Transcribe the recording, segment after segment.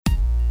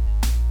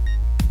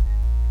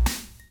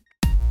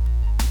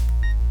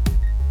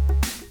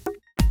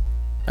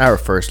Our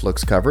First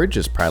Looks coverage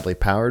is proudly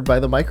powered by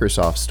the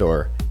Microsoft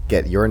Store.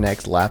 Get your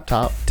next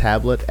laptop,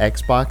 tablet,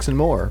 Xbox, and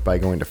more by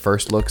going to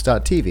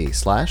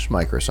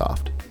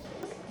firstlooks.tv/Microsoft.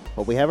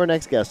 Well, we have our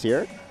next guest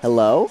here.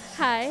 Hello.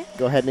 Hi.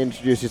 Go ahead and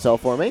introduce yourself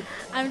for me.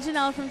 I'm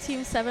Janelle from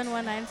Team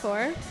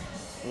 7194.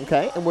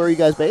 Okay, and where are you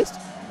guys based?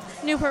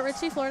 Newport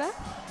Richey, Florida.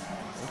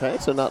 Okay,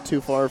 so not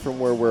too far from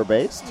where we're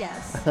based.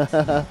 Yes.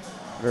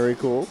 Very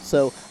cool.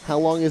 So how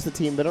long has the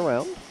team been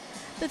around?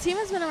 The team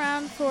has been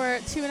around for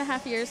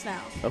 2.5 years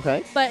now.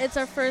 Okay. But it's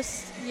our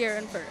first year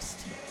in first.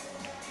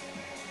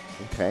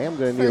 Okay, I'm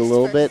going to need a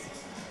little bit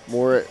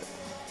more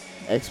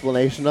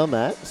explanation on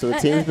that. So the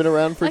team's been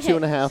around for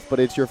 2.5,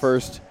 but it's your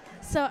first.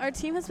 So our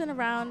team has been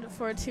around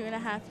for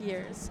 2.5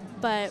 years,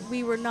 but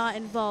we were not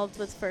involved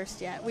with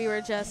first yet. We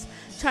were just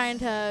trying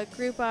to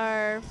group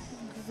our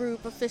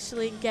group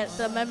officially, get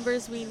the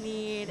members we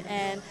need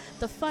and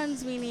the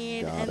funds we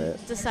need,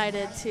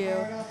 decided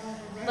to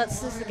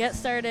let's just get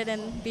started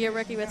and be a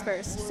rookie with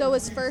first. So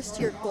was first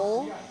your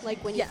goal,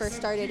 like when you first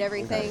started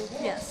everything?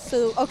 Okay. Yes.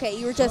 So, okay,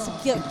 you were just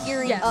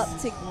gearing up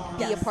to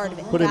be a part of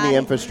it. Putting the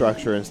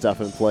infrastructure and stuff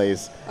in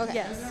place. Okay.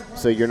 Yes.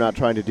 So you're not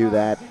trying to do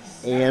that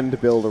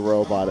and build a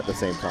robot at the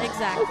same time.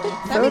 Exactly.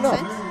 Fair enough.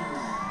 Sense.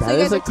 That so you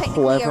is guys a are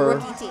technically clever. a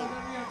rookie team.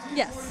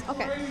 Yes.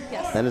 Okay.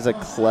 Yes. That is a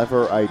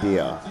clever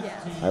idea. Yeah.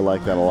 I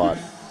like that a lot.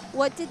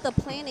 What did the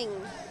planning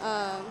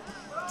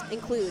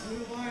include?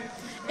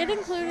 It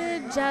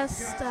included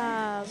just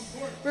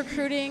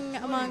recruiting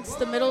amongst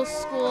the middle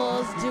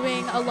schools,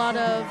 doing a lot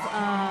of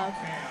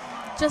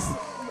just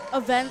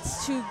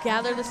events to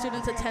gather the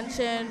students'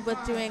 attention with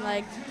doing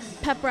like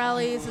pep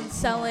rallies and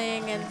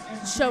selling and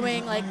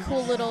showing like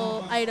cool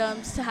little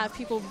items to have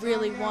people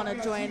really want to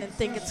join and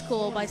think it's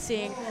cool by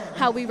seeing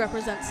how we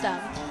represent STEM.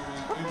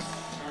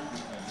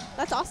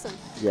 That's awesome.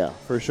 Yeah,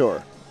 for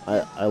sure.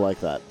 I like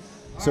that.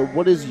 So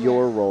what is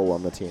your role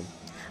on the team?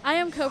 I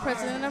am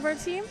co-president of our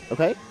team.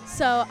 Okay.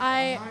 So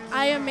I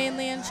am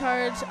mainly in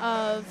charge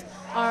of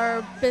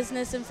our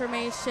business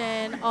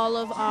information, all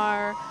of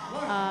our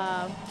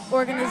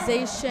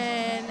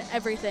organization,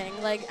 everything.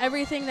 Like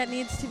everything that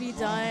needs to be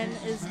done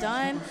is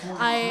done.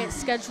 I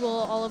schedule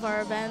all of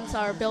our events,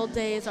 our build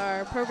days,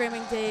 our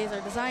programming days,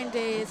 our design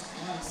days.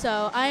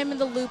 So I am in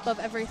the loop of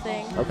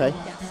everything. Okay.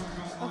 Yes.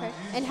 Okay.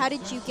 And how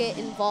did you get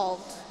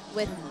involved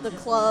with the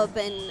club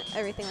and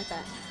everything like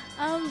that?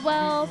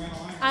 Well,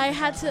 I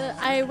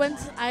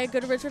go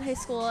to Ridgewood High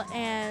School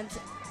and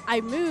I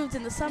moved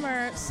in the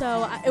summer,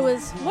 so it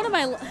was one of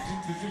my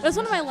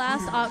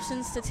last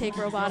options to take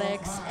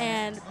robotics,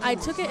 and I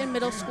took it in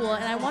middle school,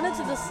 and I wanted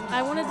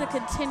to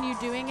continue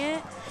doing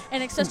it,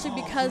 and especially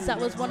because that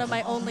was one of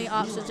my only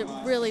options, it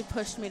really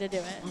pushed me to do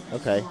it.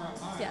 Okay.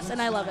 Yes,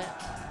 and I love it.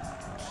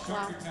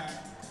 Wow.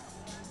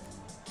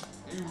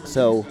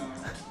 So,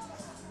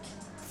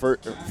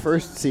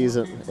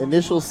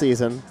 initial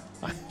season.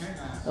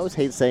 I always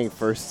hate saying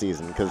first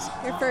season because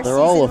they're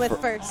all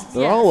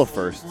a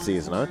first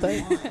season, aren't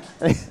they?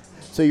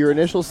 So your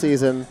initial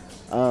season,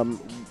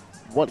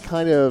 what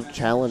kind of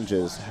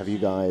challenges have you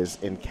guys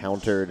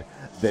encountered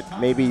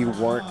that maybe you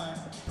weren't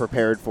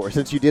prepared for?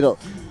 Since you did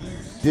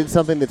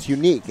something that's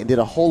unique and did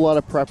a whole lot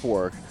of prep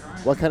work,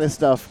 what kind of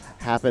stuff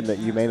happened that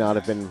you may not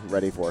have been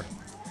ready for?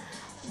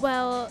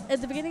 Well,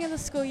 at the beginning of the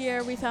school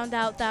year, we found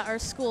out that our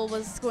school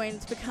was going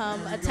to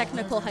become a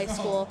technical high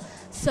school,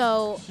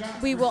 so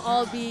we will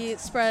all be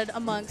spread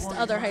amongst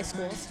other high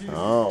schools.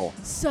 Oh.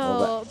 So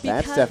well,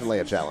 that's definitely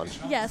a challenge.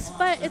 Yes,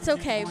 but it's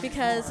okay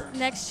because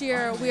next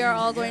year we are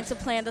all going to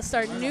plan to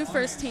start new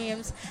first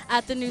teams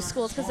at the new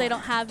schools because they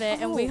don't have it,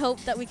 and we hope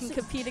that we can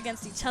compete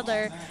against each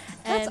other.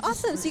 That's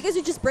awesome. So you guys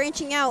are just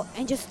branching out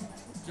and just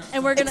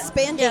we're gonna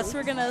expanding. Yes,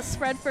 we're gonna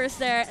spread first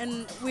there,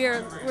 and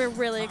we're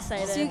really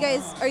excited. So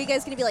are you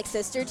guys gonna be like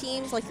sister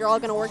teams? Like you're all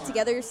gonna work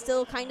together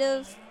still, kind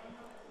of?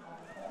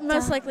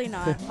 Most likely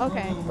not.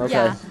 Okay.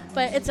 Yeah,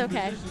 but it's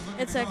okay.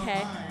 It's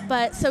okay.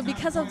 But so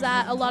because of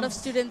that, a lot of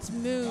students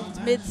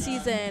moved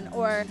mid-season,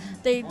 or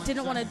they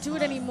didn't want to do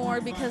it anymore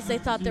because they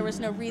thought there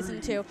was no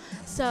reason to.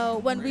 So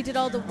when we did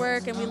all the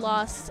work and we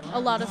lost a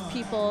lot of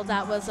people,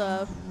 that was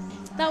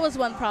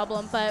one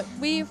problem. But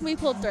we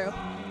pulled through.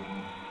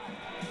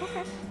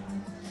 Okay.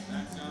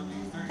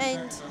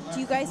 And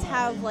do you guys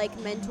have like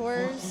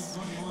mentors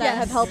that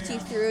have helped you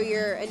through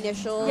your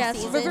initial season?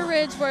 Yes, River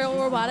Ridge Royal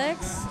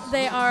Robotics,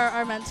 they are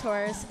our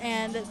mentors,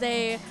 and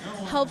they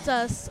helped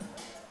us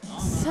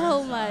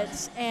so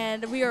much,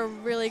 and we are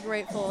really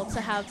grateful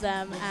to have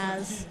them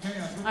as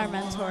our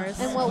mentors.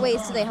 In what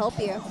ways do they help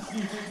you?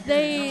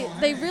 They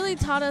really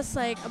taught us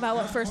like about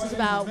what FIRST is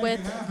about with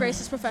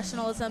gracious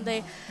professionalism.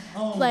 They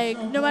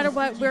no matter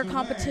what, we're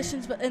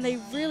competitions, and they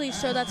really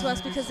showed that to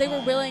us because they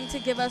were willing to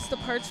give us the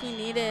parts we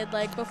needed.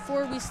 Like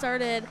before we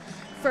started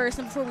first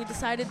and before we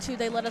decided to,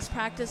 they let us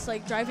practice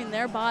like driving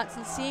their bots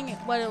and seeing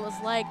what it was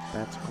like.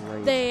 That's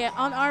great.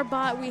 On our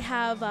bot we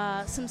have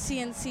some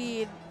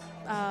CNC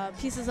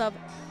pieces of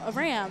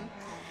RAM,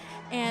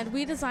 and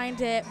we designed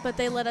it, but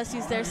they let us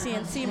use their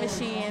CNC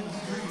machine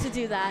to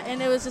do that,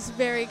 and it was just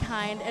very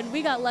kind, and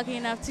we got lucky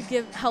enough to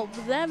help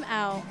them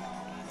out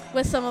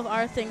with some of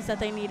our things that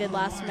they needed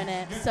last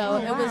minute. So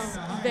it was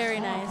very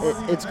nice.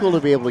 It's cool to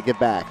be able to get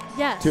back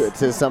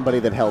to somebody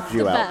that helped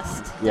you out.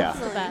 Best. Yeah. It's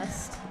the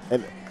best.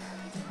 And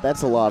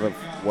that's a lot of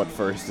what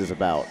FIRST is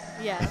about.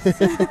 Yes.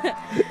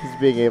 Is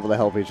being able to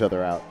help each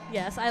other out.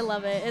 Yes, I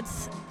love it.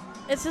 It's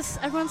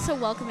just, everyone's so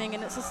welcoming,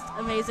 and it's just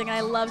amazing. And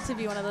I love to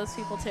be one of those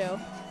people too.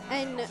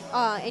 And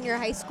in your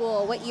high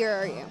school, what year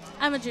are you?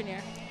 I'm a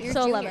junior. You're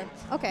so junior. 11.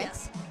 Okay.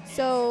 Yes.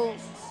 So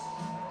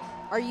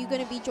are you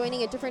going to be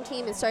joining a different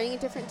team and starting a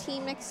different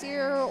team next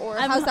year, or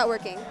how's that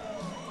working?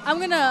 I'm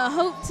going to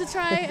hope to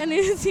try a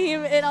new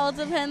team. It all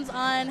depends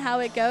on how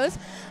it goes.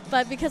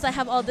 But because I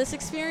have all this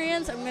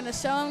experience, I'm going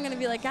to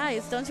be like,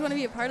 guys, don't you want to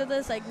be a part of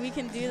this? Like, we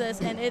can do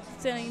this, and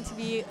it's going to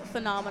be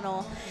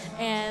phenomenal.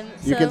 And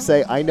you can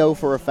say, I know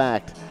for a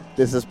fact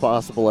this is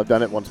possible. I've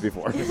done it once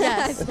before.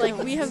 Yes, like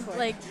we have,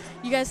 like,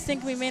 you guys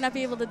think we may not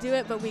be able to do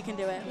it, but we can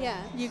do it.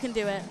 Yeah. You can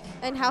do it.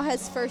 And how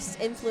has FIRST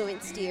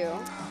influenced you?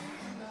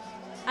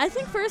 I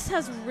think FIRST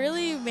has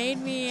really made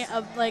me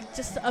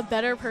just a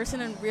better person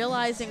in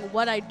realizing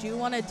what I do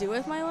want to do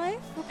with my life.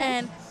 Okay.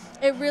 And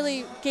it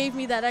really gave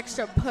me that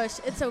extra push.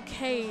 It's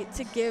okay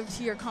to give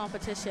to your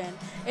competition.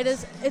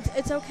 It's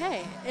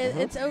okay.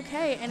 It's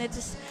okay. And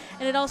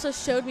it also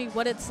showed me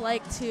what it's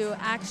like to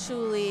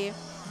actually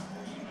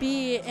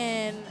be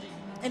in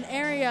an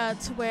area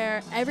to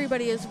where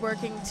everybody is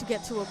working to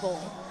get to a goal.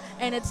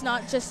 And it's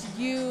not just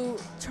you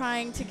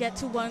trying to get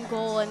to one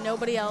goal and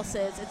nobody else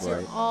is. It's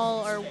you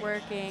all are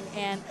working,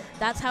 and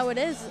that's how it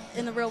is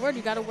in the real world.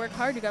 You got to work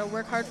hard. You got to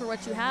work hard for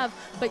what you have,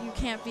 but you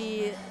can't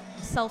be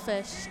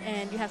selfish,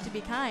 and you have to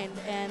be kind.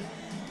 And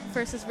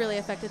FIRST has really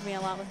affected me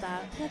a lot with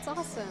that. That's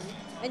awesome.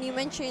 And you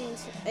mentioned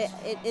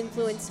it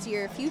influenced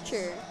your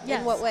future. Yes.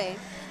 In what way?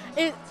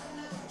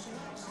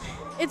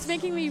 It's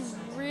making me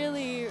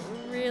really,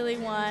 really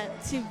want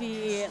to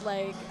be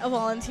like a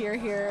volunteer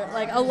here.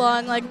 Like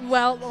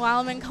while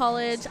I'm in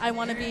college, I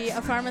want to be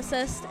a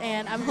pharmacist,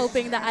 and I'm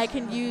hoping that I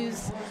can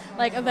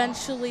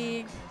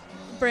eventually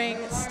bring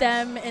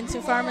STEM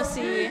into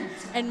pharmacy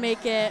and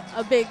make it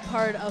a big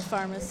part of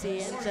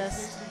pharmacy, and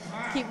just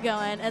keep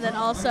going. And then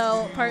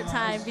also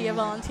part-time be a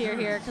volunteer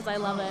here because I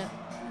love it.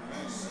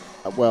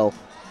 Well,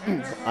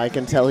 I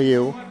can tell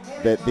you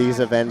that these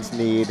events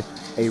need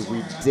a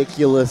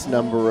ridiculous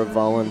number of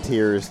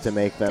volunteers to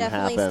make them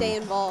happen. Definitely stay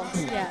involved.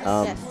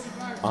 Yes.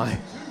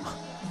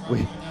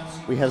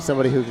 We have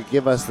somebody who could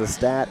give us the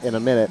stat in a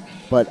minute,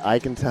 but I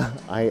can tell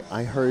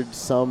I heard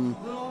some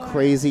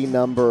crazy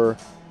number,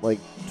 like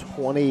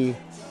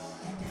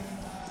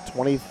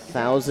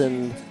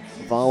 20,000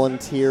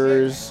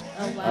 volunteers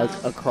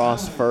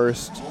across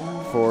FIRST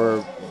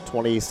for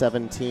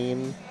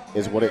 2017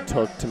 is what it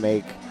took to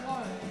make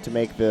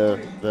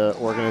the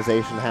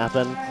organization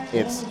happen.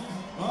 It's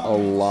a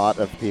lot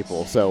of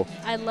people. So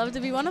I'd love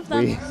to be one of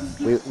them.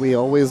 We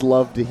always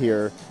love to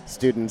hear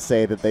students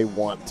say that they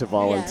want to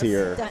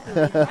volunteer. Yes,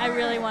 definitely. I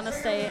really want to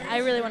stay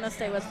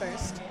with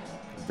FIRST.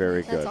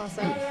 Very good. That's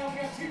awesome.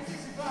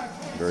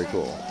 Very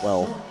cool.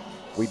 Well,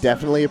 we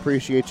definitely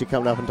appreciate you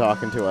coming up and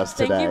talking to us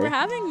today. Thank you for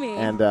having me.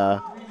 And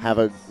have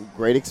a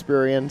great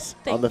experience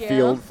on the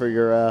field for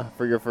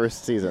your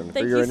first season,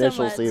 for your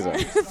initial season.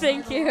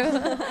 Thank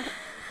you.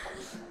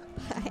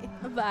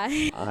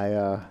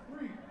 Bye.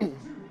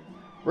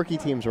 Rookie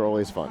teams are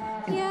always fun.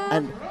 Yeah.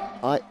 And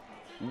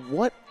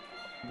what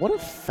a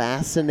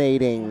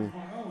fascinating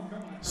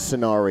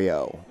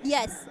scenario.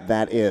 Yes.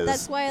 That is.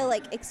 That's why I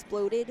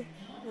exploded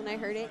when I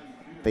heard it.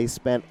 They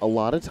spent a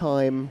lot of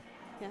time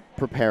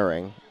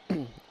preparing,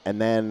 and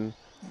then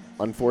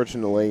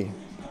unfortunately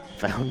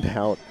found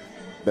out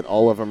that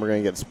all of them are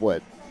going to get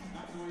split.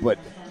 But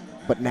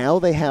now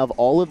they have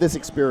all of this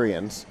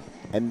experience,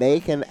 and they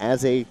can,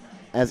 as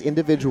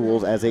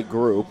individuals, as a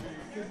group,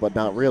 but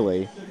not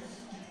really,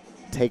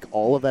 take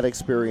all of that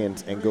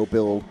experience and go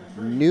build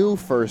new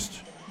FIRST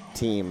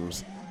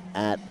teams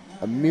at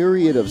a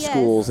myriad of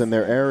schools in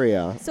their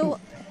area. So,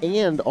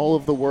 and all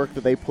of the work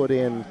that they put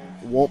in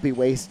won't be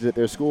wasted at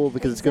their school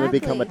because it's going to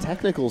become a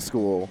technical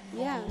school.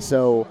 Yeah.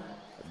 So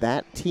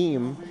that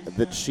team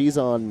that she's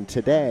on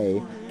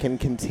today can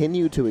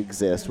continue to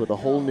exist with a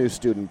whole new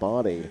student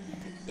body,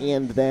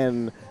 and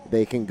then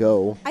they can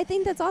go. I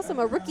think that's awesome.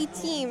 A rookie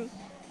team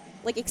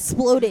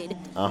exploded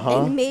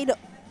and made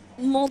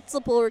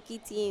multiple rookie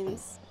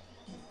teams.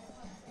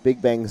 Big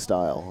Bang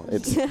style.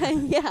 It's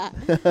yeah.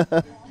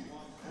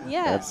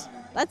 Yeah.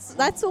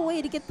 That's a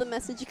way to get the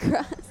message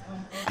across.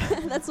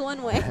 That's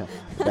one way.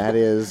 That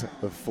is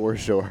for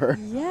sure.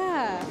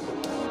 Yeah.